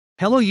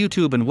Hello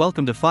YouTube and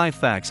welcome to 5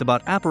 facts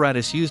about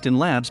apparatus used in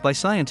labs by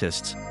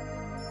scientists.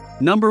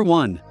 Number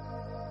 1.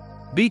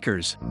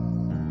 Beakers.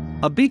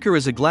 A beaker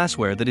is a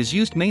glassware that is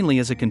used mainly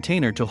as a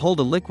container to hold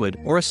a liquid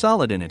or a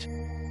solid in it.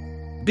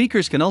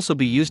 Beakers can also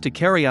be used to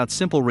carry out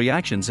simple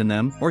reactions in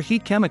them or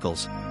heat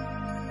chemicals.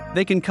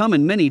 They can come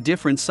in many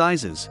different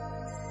sizes.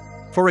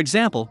 For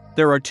example,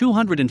 there are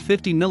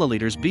 250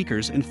 milliliters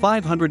beakers and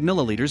 500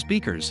 milliliters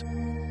beakers.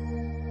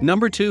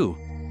 Number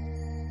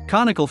 2.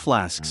 Conical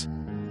flasks.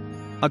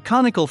 A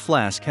conical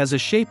flask has a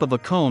shape of a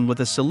cone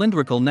with a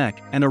cylindrical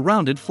neck and a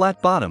rounded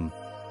flat bottom.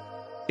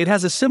 It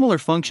has a similar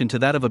function to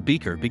that of a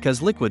beaker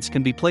because liquids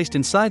can be placed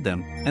inside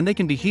them, and they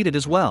can be heated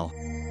as well.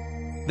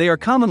 They are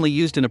commonly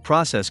used in a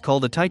process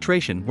called a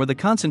titration where the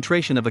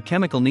concentration of a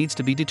chemical needs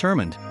to be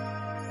determined.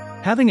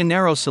 Having a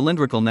narrow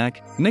cylindrical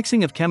neck,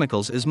 mixing of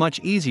chemicals is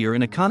much easier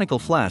in a conical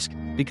flask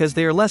because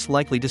they are less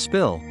likely to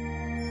spill.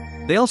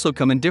 They also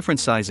come in different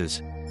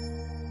sizes.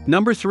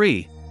 Number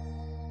 3.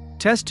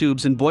 Test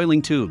tubes and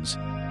boiling tubes.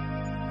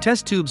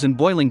 Test tubes and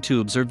boiling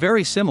tubes are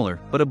very similar,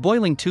 but a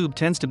boiling tube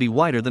tends to be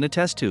wider than a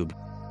test tube.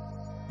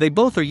 They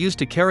both are used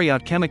to carry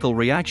out chemical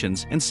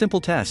reactions and simple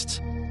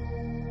tests.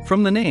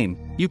 From the name,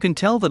 you can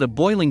tell that a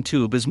boiling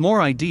tube is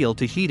more ideal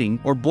to heating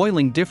or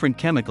boiling different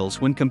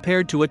chemicals when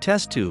compared to a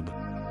test tube.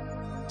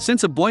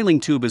 Since a boiling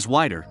tube is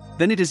wider,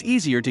 then it is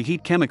easier to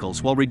heat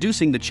chemicals while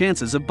reducing the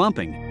chances of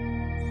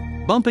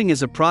bumping. Bumping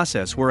is a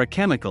process where a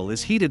chemical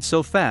is heated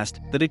so fast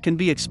that it can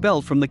be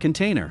expelled from the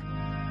container.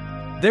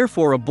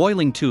 Therefore, a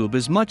boiling tube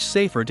is much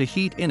safer to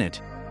heat in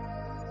it.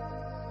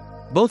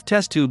 Both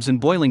test tubes and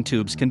boiling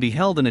tubes can be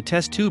held in a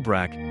test tube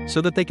rack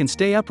so that they can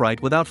stay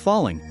upright without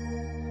falling.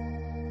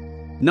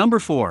 Number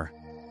 4.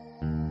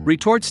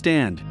 Retort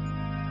stand.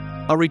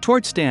 A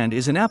retort stand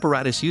is an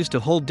apparatus used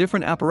to hold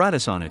different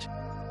apparatus on it.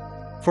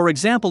 For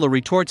example, a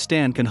retort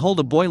stand can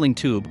hold a boiling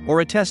tube or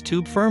a test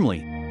tube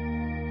firmly.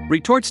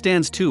 Retort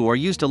stands too are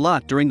used a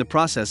lot during the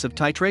process of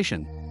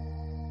titration.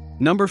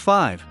 Number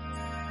 5.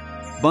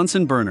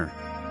 Bunsen burner.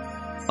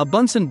 A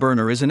Bunsen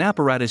burner is an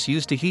apparatus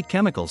used to heat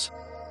chemicals.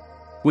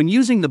 When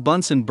using the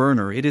Bunsen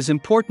burner, it is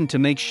important to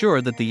make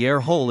sure that the air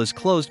hole is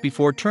closed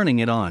before turning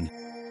it on.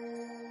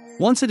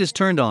 Once it is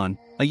turned on,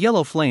 a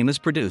yellow flame is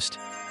produced.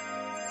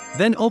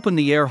 Then open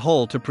the air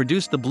hole to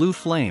produce the blue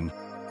flame.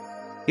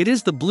 It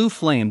is the blue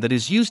flame that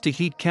is used to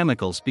heat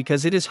chemicals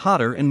because it is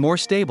hotter and more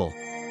stable.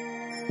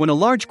 When a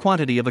large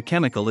quantity of a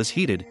chemical is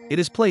heated, it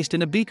is placed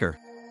in a beaker.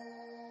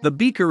 The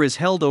beaker is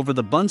held over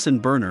the Bunsen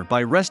burner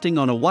by resting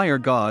on a wire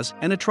gauze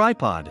and a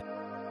tripod.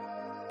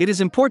 It is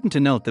important to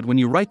note that when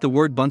you write the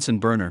word Bunsen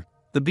burner,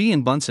 the B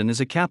in Bunsen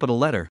is a capital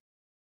letter.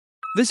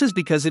 This is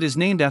because it is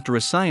named after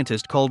a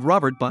scientist called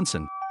Robert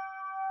Bunsen.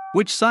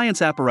 Which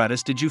science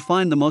apparatus did you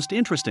find the most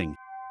interesting?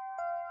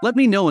 Let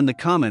me know in the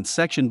comments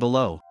section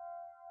below.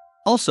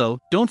 Also,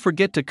 don't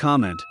forget to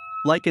comment,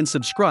 like and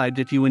subscribe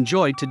if you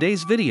enjoyed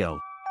today's video.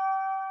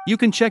 You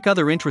can check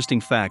other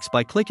interesting facts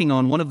by clicking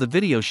on one of the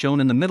videos shown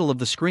in the middle of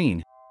the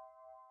screen.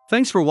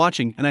 Thanks for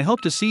watching and I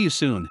hope to see you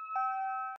soon.